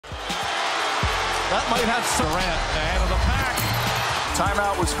That might have some. Durant ahead of the pack.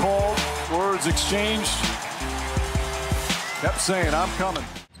 Timeout was called. Words exchanged. Kept saying, I'm coming.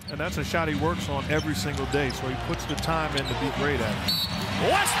 And that's a shot he works on every single day, so he puts the time in to be great at it.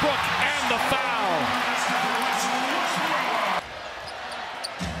 Westbrook and the foul.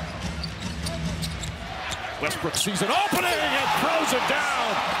 Westbrook sees an opening and throws it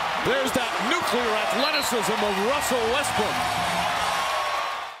down. There's that nuclear athleticism of Russell Westbrook.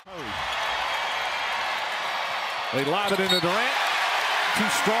 They lob it into Durant. Too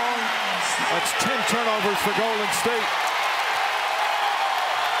strong. That's 10 turnovers for Golden State.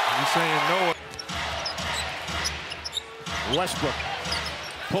 He's saying no. Westbrook.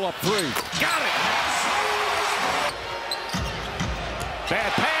 Pull up three. Got it.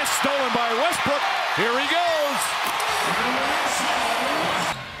 Bad pass stolen by Westbrook. Here he goes.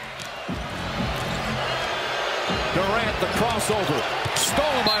 Durant, the crossover.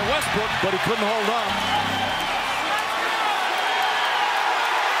 Stolen by Westbrook, but he couldn't hold on.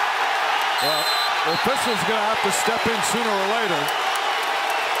 Well, the official's going to have to step in sooner or later.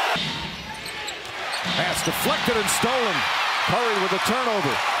 Pass deflected and stolen. Curry with a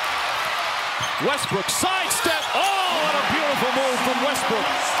turnover. Westbrook sidestep. Oh, what a beautiful move from Westbrook.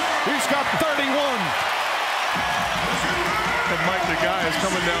 He's got 31. And Mike, the guy, is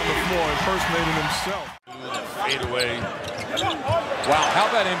coming down the floor and impersonating himself. Fade away. Wow, how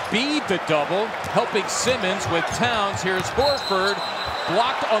about Embiid the double, helping Simmons with Towns. Here's Horford,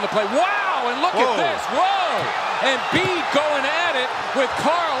 blocked on the play. Wow, and look at this. Whoa! Embiid going at it with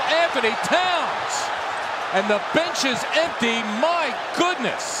Karl Anthony Towns. And the bench is empty. My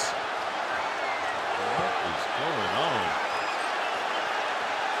goodness. What is going on?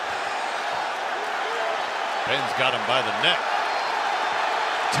 Ben's got him by the neck.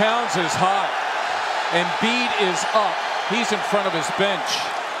 Towns is hot. Embiid is up. He's in front of his bench.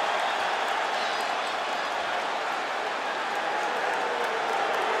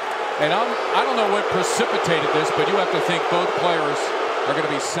 And I don't know what precipitated this, but you have to think both players are going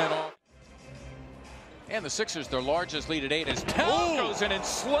to be sent off. And the Sixers, their largest lead at 8, as Towns goes in and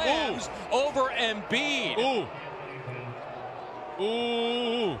slams over Embiid.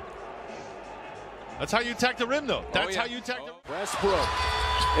 Ooh. That's how you attack the rim, though. That's how you attack the rim. Westbrook,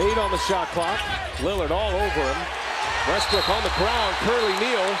 8 on the shot clock. Lillard all over him. Westbrook on the ground. Curly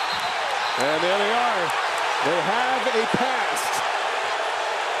kneel. And there they are. They have a pass.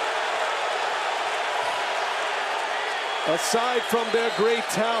 Aside from their great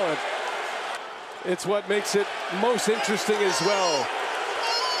talent, it's what makes it most interesting as well.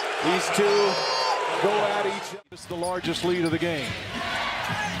 These two go at each other. It's the largest lead of the game.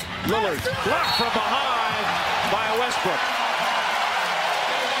 Lillard blocked from behind by Westbrook.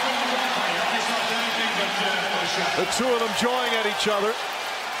 The two of them jawing at each other.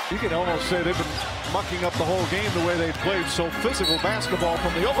 You can almost say they've been mucking up the whole game the way they played so physical basketball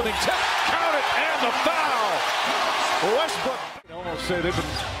from the opening tip. Count it, and the foul. Westbrook. You can almost say they've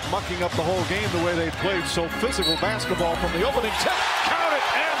been mucking up the whole game the way they played so physical basketball from the opening tip. Count it,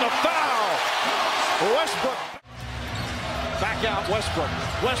 and the foul. Westbrook. Back out Westbrook.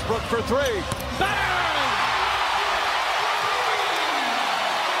 Westbrook for three. Bang!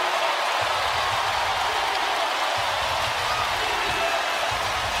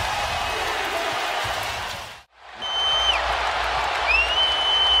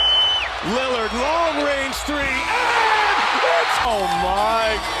 Lillard, long-range three, and it's... Oh,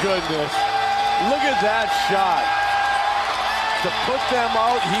 my goodness. Look at that shot. To put them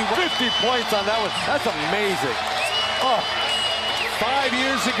out, he 50 points on that one. That's amazing. Oh, 5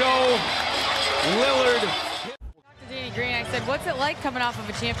 years ago, Lillard... Green, I said, what's it like coming off of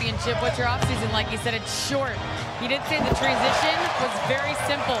a championship? What's your offseason like? He said it's short. He did say the transition was very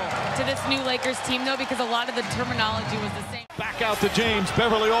simple to this new Lakers team, though, because a lot of the terminology was the same. Back out to James.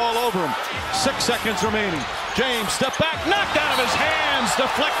 Beverly all over him. 6 seconds remaining. James, step back, knocked out of his hands,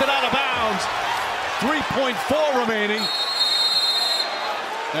 deflected out of bounds. 3.4 remaining.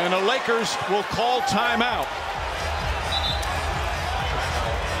 And the Lakers will call timeout.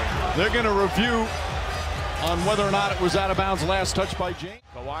 They're going to review on whether or not it was out of bounds. Last touch by James.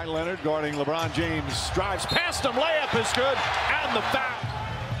 Kawhi Leonard guarding LeBron James. Drives past him. Layup is good. And the foul.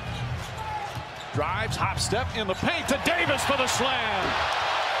 Drives, hop step in the paint to Davis for the slam.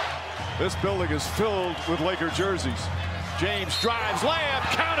 This building is filled with Laker jerseys. James drives, layup,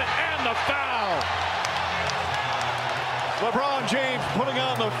 count it, and the foul. LeBron James putting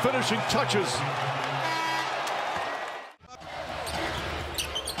on the finishing touches.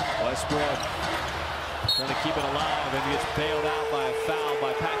 Westbrook trying to keep it alive, and gets bailed out by a foul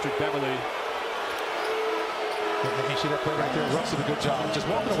by Patrick Beverly. You see that play right there? Russ did a good job, just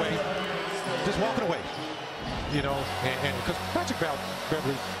walking away. just walking away. You know, and because Patrick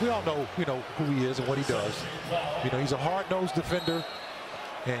Beverley, we all know, you know, who he is and what he does. You know, he's a hard-nosed defender.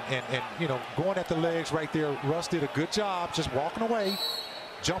 And you know, going at the legs right there, Russ did a good job just walking away,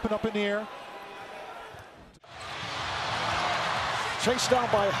 jumping up in the air. Chased down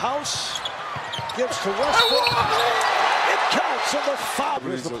by House, gives to Westbrook. It counts in the foul.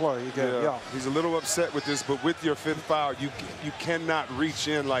 Here's the play again. Yeah. He's a little upset with this, but with your 5th foul, you cannot reach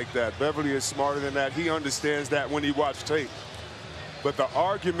in like that. Beverley is smarter than that. He understands that when he watched tape. But the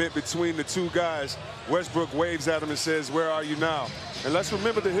argument between the two guys, Westbrook waves at him and says, "Where are you now?" And let's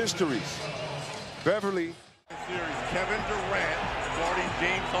remember the histories. Beverley. Kevin Durant guarding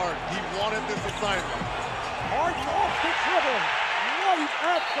James Harden. He wanted this assignment. Harden off the dribble, right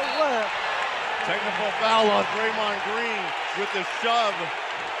at the left. Technical foul on Draymond Green with the shove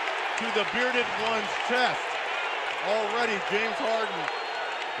to the bearded one's chest. Already James Harden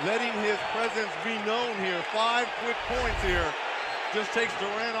letting his presence be known here. 5 quick points here. Just takes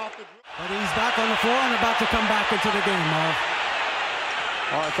Durant off the dribble. But he's back on the floor and about to come back into the game, Marv.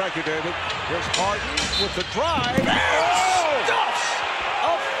 All right, thank you, David. Here's Harden with the drive. And stuffs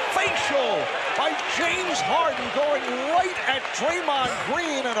a facial by James Harden going right at Draymond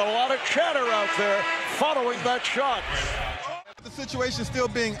Green, and a lot of chatter out there following that shot. The situation still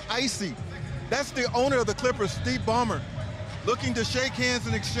being icy. That's the owner of the Clippers, Steve Ballmer, looking to shake hands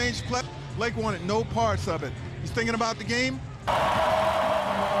and exchange play. Blake wanted no parts of it. He's thinking about the game.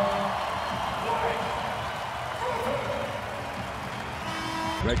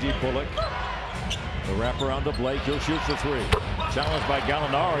 Reggie Bullock, the wraparound to Blake, he'll shoot for 3. Challenged by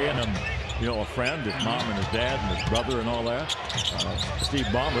Gallinari and you know, a friend, his mom and his dad and his brother and all that. Steve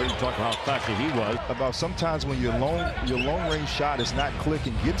Ballmer, you talk about how flashy he was. About sometimes when your long range shot is not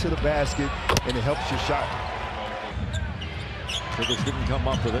clicking, get to the basket and it helps your shot. Clippers didn't come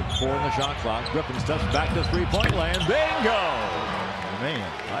up with it. 4 in the shot clock. Griffin steps back to 3-point land. Bingo! Man,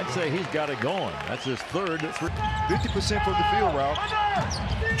 I'd say he's got it going. That's his 3rd. 50% from the field route.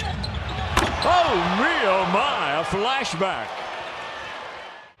 Oh, Rio, my, a flashback.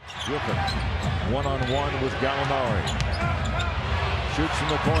 Griffin, one-on-one with Gallinari. Shoots from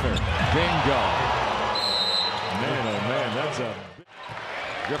the corner. Bingo. Man, oh man, that's a...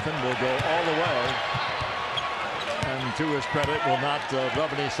 Griffin will go all the way. And to his credit, will not rub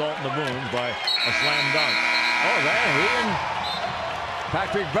any salt in the wound by a slam dunk. Oh, there, he and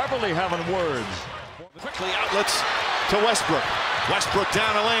Patrick Beverley having words. Quickly outlets to Westbrook. Westbrook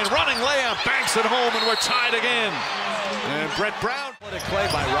down the lane, running layup, banks it home, and we're tied again. And Brett Brown. What a play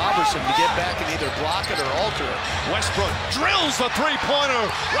by Robertson to get back and either block it or alter it. Westbrook drills the 3-pointer.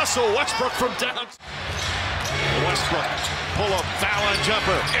 Russell Westbrook from down. Westbrook, pull-up foul and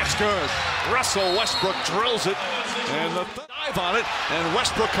jumper. It's good. Russell Westbrook drills it, and the dive on it, and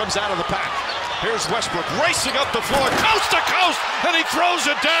Westbrook comes out of the pack. Here's Westbrook racing up the floor, coast to coast, and he throws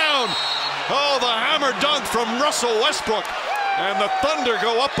it down. Oh, the hammer dunk from Russell Westbrook, and the Thunder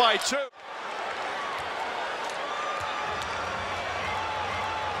go up by 2.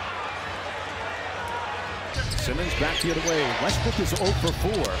 Simmons back the other way. Westbrook is 0 for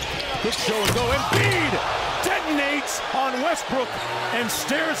 4. Good show and go. Embiid detonates on Westbrook and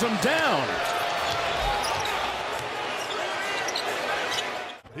stares him down.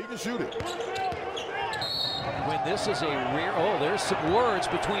 He can shoot it. When this is a rear, oh, there's some words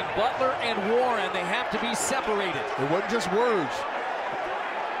between Butler and Warren. They have to be separated. It wasn't just words.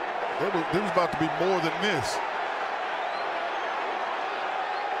 There was about to be more than this.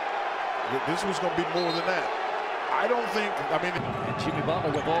 This was going to be more than that. I don't think, And Jimmy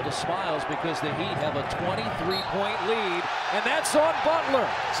Butler with all the smiles because the Heat have a 23-point lead, and that's on Butler.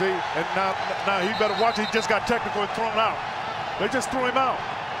 See, and now he better watch it. He just got technical and thrown out. They just threw him out.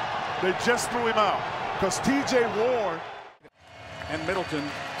 They just threw him out because T.J. Warren and Middleton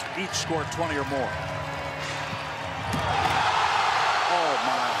each scored 20 or more. Oh,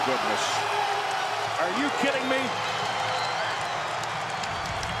 my goodness. Are you kidding me?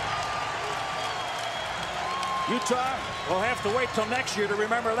 Utah will have to wait till next year to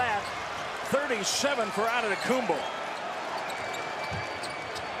remember that. 37 for Antetokounmpo.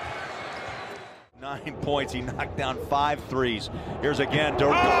 9 points. He knocked down 5 threes. Here's again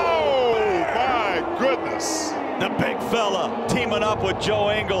Durant. Oh, my goodness. The big fella teaming up with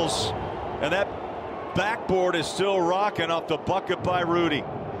Joe Ingles. And that backboard is still rocking off the bucket by Rudy.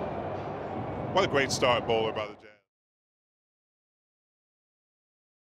 What a great start, Bowler, by the